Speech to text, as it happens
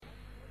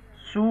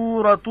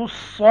سورة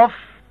الصف.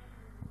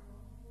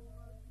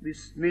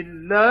 بسم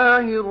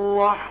الله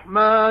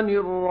الرحمن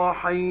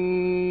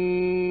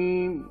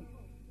الرحيم.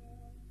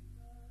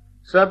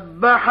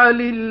 سبح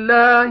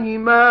لله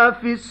ما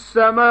في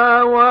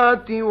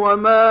السماوات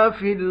وما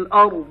في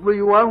الأرض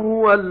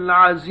وهو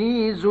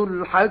العزيز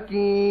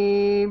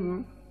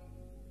الحكيم.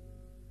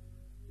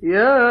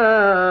 يا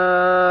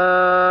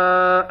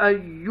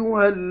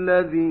أيها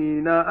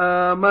الذين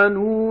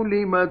آمنوا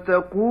لم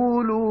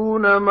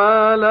تقولون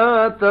ما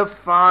لا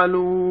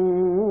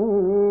تفعلون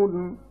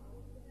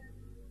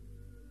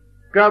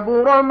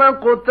كبر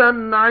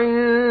مقتا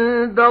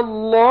عند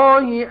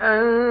الله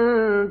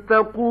أن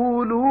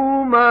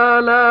تقولوا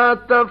ما لا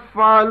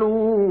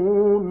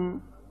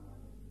تفعلون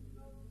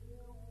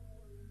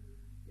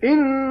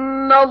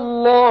إن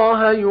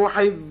الله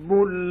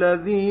يحب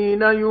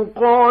الذين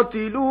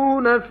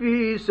يقاتلون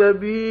في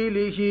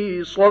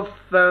سبيله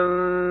صفا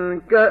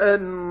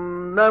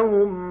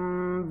كأنهم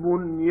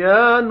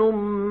بنيان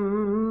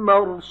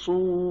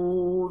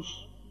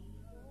مرصوص.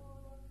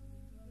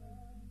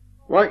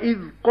 وإذ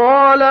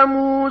قال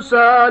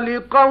موسى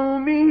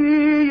لقومه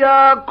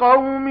يا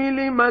قوم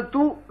لم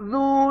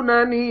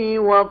تؤذونني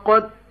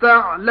وقد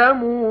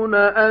تعلمون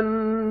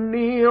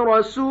أني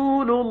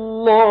رسول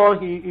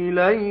الله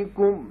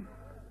إليكم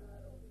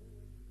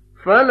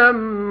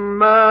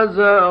فلما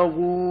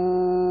زاغوا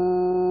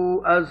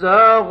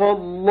أزاغ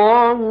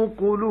الله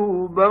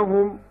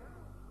قلوبهم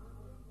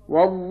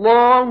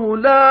والله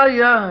لا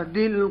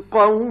يهدي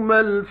القوم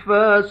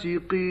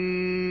الفاسقين.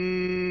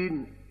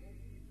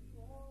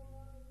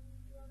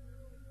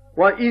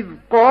 وإذ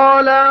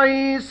قال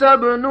عيسى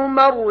ابن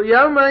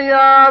مريم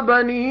يا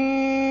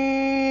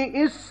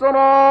بني إسرائيل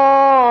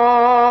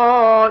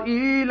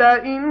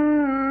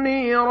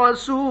إني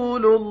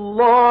رسول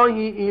الله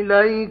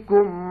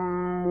إليكم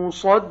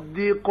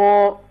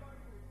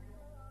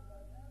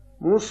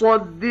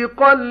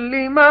مصدقا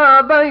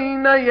لما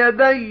بين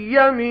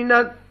يدي من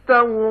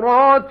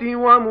التوراة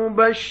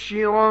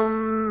ومبشرا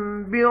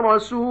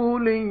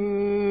برسول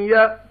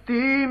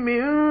يأتي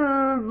من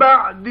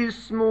بعد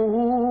اسمه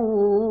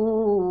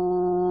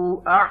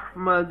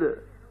أحمد.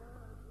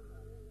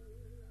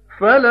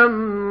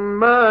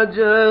 فلما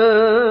جاءهم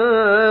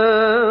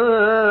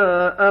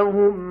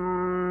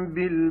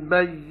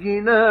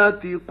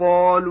بالبينات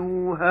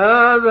قالوا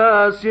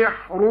هذا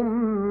سحر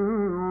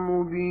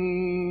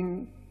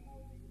مبين.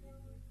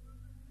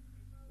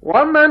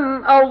 ومن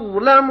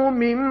أظلم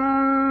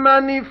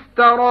ممن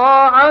افترى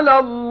على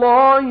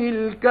الله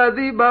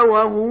الكذب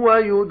وهو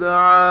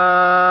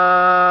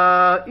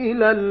يدعى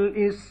إلى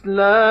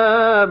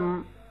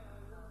الإسلام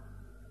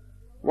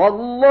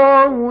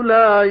والله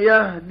لا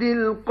يهدي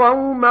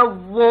القوم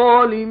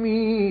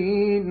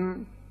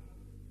الظالمين.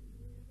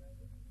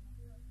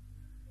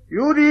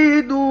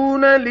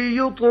 يريدون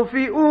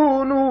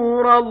ليطفئوا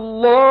نور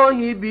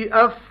الله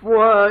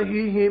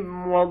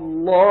بأفواههم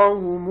والله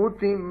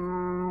متم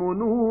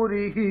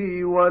نوره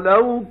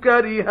ولو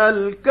كره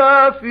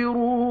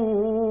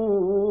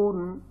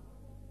الكافرون.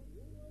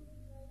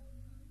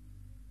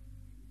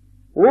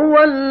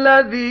 هو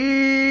الذي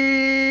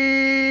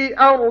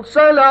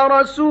أرسل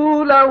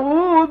رسوله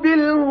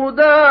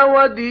بالهدى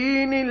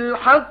ودين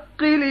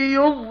الحق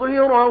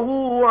ليظهره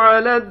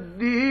على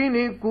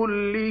الدين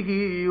كله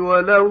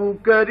ولو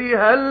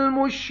كره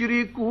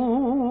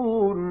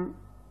المشركون.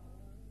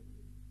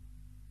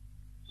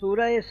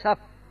 سورہ صف.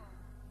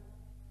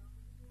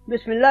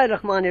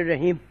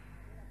 बिस्मिल्लाहिर्रहमानिर्रहीम.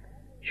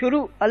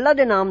 शुरू अल्लाह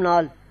दे नाम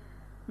नाल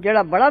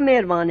जेड़ा बड़ा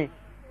मेहरबान है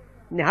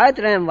निहायत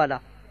रहम वाला.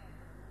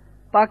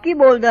 पाकी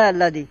बोलदा है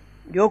अल्लाह दी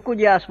जो कुछ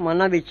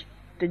आसमानां विच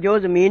ते जो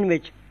ज़मीन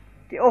विच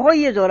ते ओहो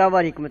ही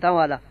ज़ोरावर हिकमतां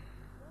वाला.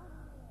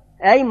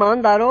 ऐ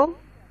ईमानदारो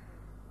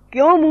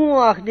क्यों मुंह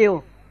आखदे हो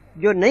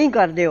जो नहीं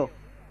करदे हो.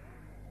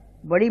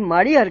 बड़ी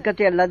माड़ी हरकत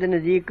है अल्लाह दे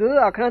नज़दीक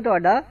आखना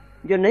तुहाडा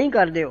जो नहीं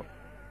करदे हो.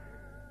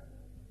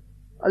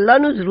 अल्लाह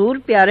नूं ज़रूर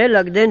प्यारे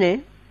लगदे ने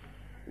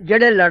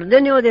ਜਿਹੜੇ ਲੜਦੇ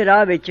ਨੇ ਉਹਦੇ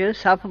ਰਾਹ ਵਿੱਚ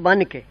ਸੱਫ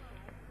ਬੰਨ ਕੇ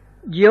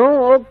ਜਿਉਂ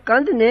ਉਹ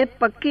ਕੰਧ ਨੇ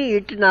ਪੱਕੀ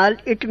ਇੱਟ ਨਾਲ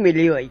ਇੱਟ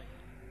ਮਿਲੀ ਹੋਈ.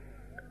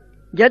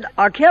 ਜਦ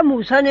ਆਖਿਆ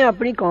ਮੂਸਾ ਨੇ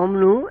ਆਪਣੀ ਕੌਮ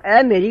ਨੂੰ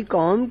ਐ ਮੇਰੀ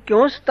ਕੌਮ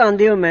ਕਿਉਂ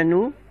ਸਤਾਉਂਦੇ ਹੋ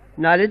ਮੈਨੂੰ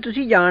ਨਾਲੇ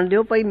ਤੁਸੀਂ ਜਾਣਦੇ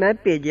ਹੋ ਭਈ ਮੈਂ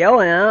ਭੇਜਿਆ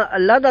ਹੋਇਆ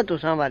ਅੱਲਾ ਦਾ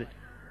ਤੁਸਾਂ ਵੱਲ.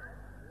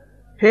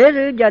 ਫਿਰ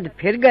ਜਦ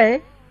ਫਿਰ ਗਏ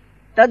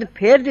ਤਦ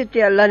ਫੇਰ ਦਿੱਤੇ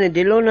ਅੱਲਾ ਨੇ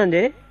ਦਿਲ ਉਹਨਾਂ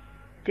ਦੇ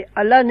ਤੇ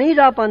ਅੱਲਾ ਨਹੀਂ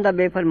ਰਾਹ ਪਾਉਂਦਾ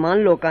ਬੇਫਰਮਾਨ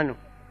ਲੋਕਾਂ ਨੂੰ.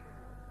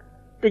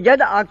 ਤੇ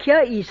ਜਦ ਆਖਿਆ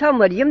ਈਸਾ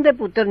ਮਰੀਮ ਦੇ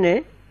ਪੁੱਤਰ ਨੇ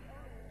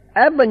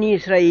ऐ बनी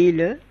इसराइल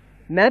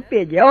मैं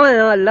भेजिया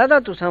होया अल्लाह दा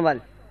तुसां वल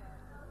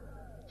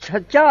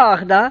सच्चा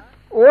आखदा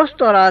उस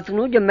तौरात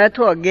नूं जो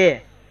मैथों अगे है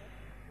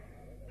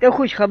ते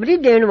खुशखबरी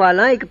देण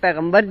वाला एक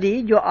पैगंबर दी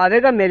जो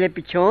आवेगा मेरे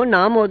पिछों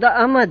नाम ओदा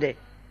अहमद है.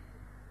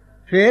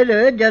 फिर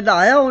जद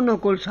आया उन्हां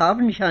कोल साफ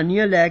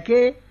निशानियां लैके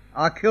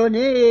आखियो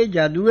ने ये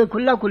जादू है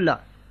खुला खुला.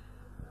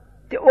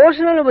 ते उस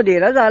नाल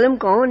वधेरा ज़ालिम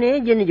कौन है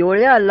जिन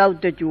जोड़िया अल्लाह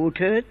उत्ते झूठ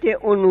ते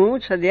ओनू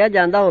सदिया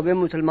जांदा होवे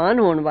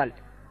मुसलमान होण वाल.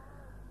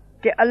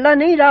 ते अल्लाह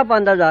नहीं राह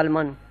पांदा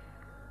ज़ालिमां नूं.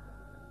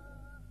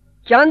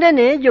 चाहते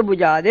ने जो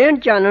बुझा देन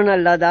चानन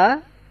अल्लाह दा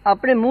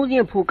अपने मूंह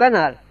दियां फूकां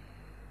नाल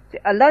ते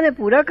अल्लाह ने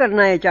पूरा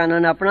करना है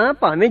चानन अपना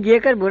भावें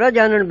जेकर बुरा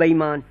जानन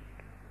बेईमान।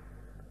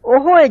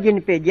 ओहो है जिन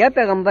भेजिया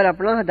पैगंबर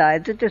अपना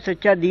हिदायत ते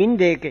सच्चा दीन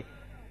दे के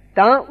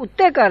तां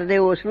उत्ते कर दे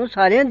उस नूं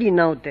सारियां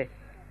दीनां उत्ते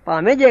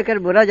भावें जेकर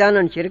बुरा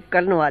जानन शिरक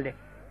करन वाले।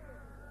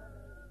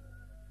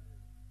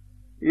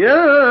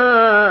 يا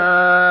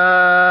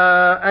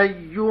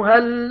أيها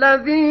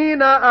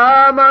الذين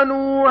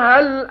آمنوا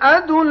هل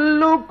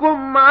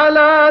أدلكم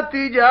على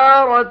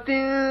تجارة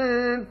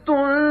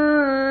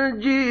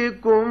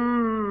تنجيكم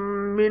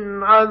من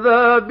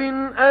عذاب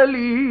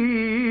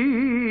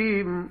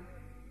أليم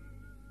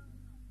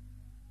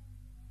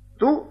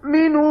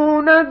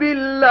تؤمنون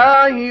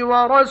بالله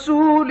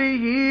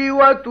ورسوله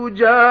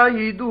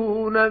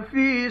وتجاهدون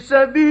في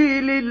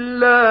سبيل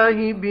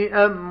الله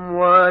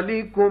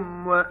بأموالكم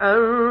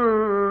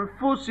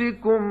وأنفسكم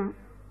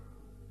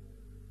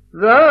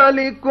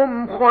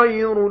ذلكم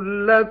خير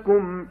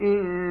لكم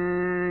إن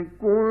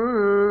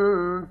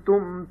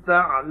كنتم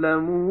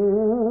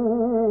تعلمون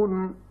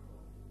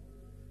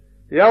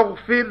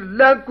يغفر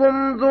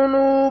لكم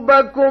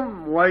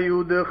ذنوبكم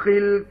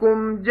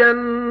ويدخلكم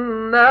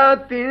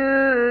جنات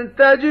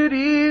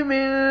تجري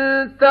من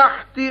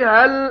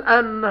تحتها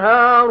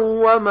الأنهار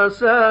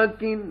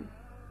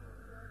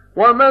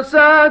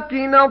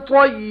ومساكن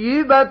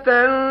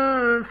طيبة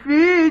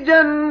في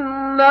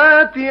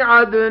جنات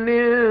عدن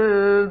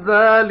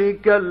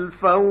ذلك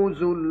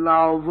الفوز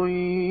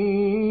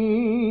العظيم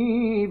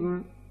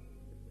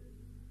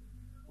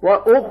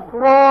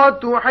وأخرى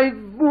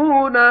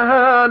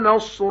تحبونها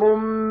نصر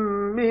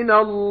من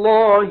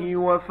الله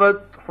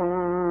وفتح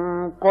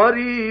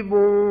قريب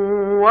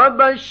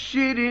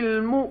وبشر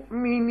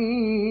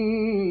المؤمنين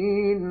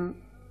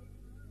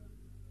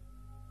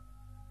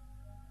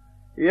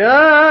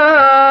يا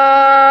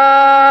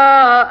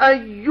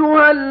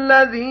أيها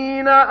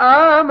الذين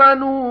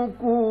آمنوا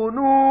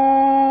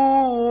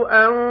كونوا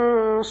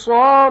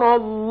أنصار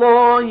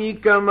الله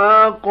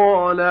كما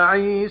قال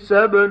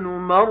عيسى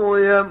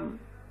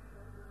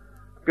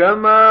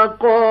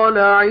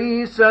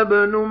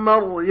بن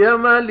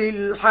مريم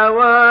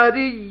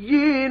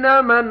للحواريين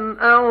من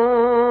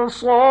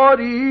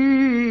أنصاري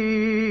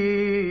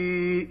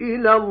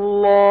إلى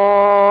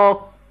الله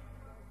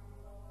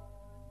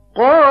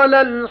قال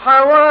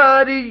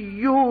الحواريون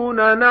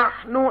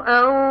نحن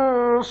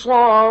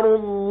أنصار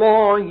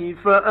الله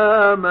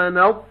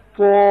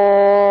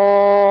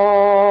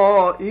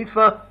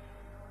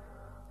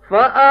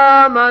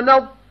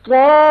فآمنت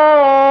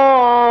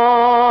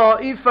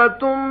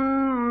طائفة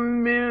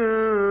من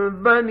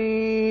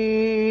بني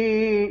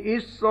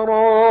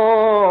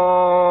إسرائيل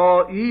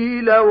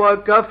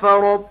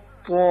وكفرت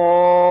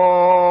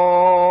طائفة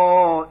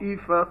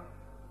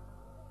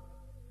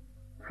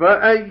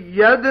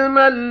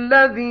فأيدنا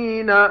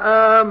الذين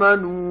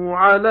آمنوا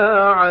على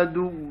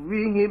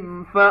عدوهم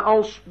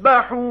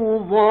فأصبحوا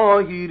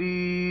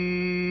ظاهرين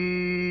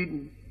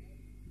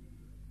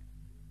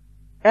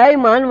ऐ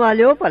ईमान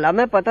वालियो भला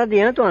मैं पता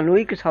दियां तुहानू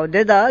एक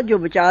सौदे दा जो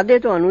बचा दे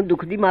तुहानू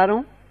दुख दी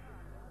मारों।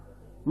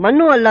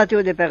 मन्नो अल्लाह ते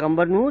ओदे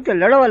पैगंबर नू ते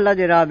लड़ो अल्लाह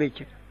दे राह विच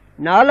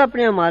नाल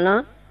अपनियां मालां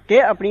ते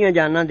अपनियां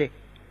जानां दे।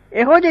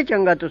 इहो जे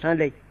चंगा तुसां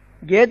लई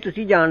जे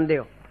तुसीं जाणदे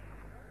हो।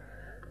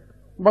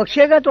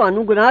 बख्शेगा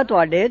तुहानू गुनाह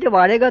तुहाडे ते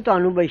वाड़ेगा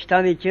तुहानू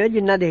बहिश्तां विच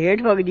जिन्हां दे हेठ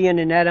वगदियां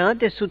ने नहरां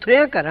ते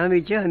सुथरेयां घरां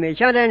विच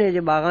हमेशा रहने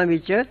दे बागां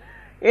विच।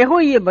 इहो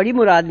ही बड़ी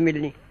मुराद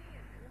मिलनी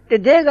ते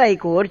देगा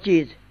एक होर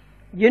चीज़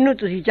जिन्नू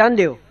तुसीं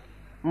चाहंदे हो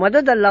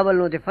मदद अल्लाह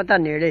वालों ते फतह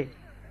नेड़े।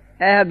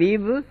 ऐ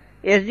हबीब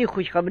इस दी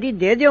खुशखबरी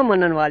दे दियो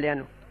मनन वालियां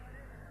नू।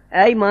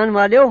 ऐ ईमान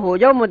वालियो हो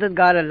जाओ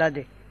मददगार अल्लाह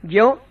दे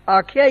ज्यों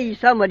आखिया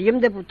ईसा मरियम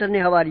दे पुत्र ने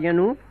हवारियां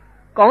नू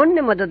कौन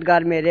ने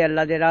मददगार मेरे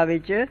अल्लाह दे राह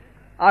विच।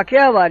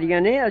 आखिया हवारियां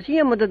ने असीं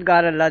हैं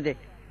मददगार अल्लाह दे।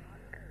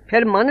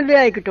 फिर मन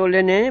लिया एक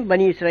टोले ने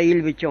बनी इसराइल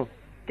विचों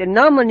ते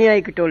ना मन्निया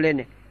एक टोले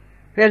ने।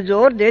 फिर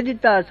जोर दे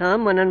दिता असां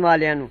मनन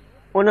वालियां नू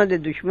उन्हां दे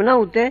दुश्मनां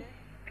उत्ते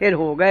फिर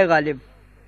हो गए गालिब।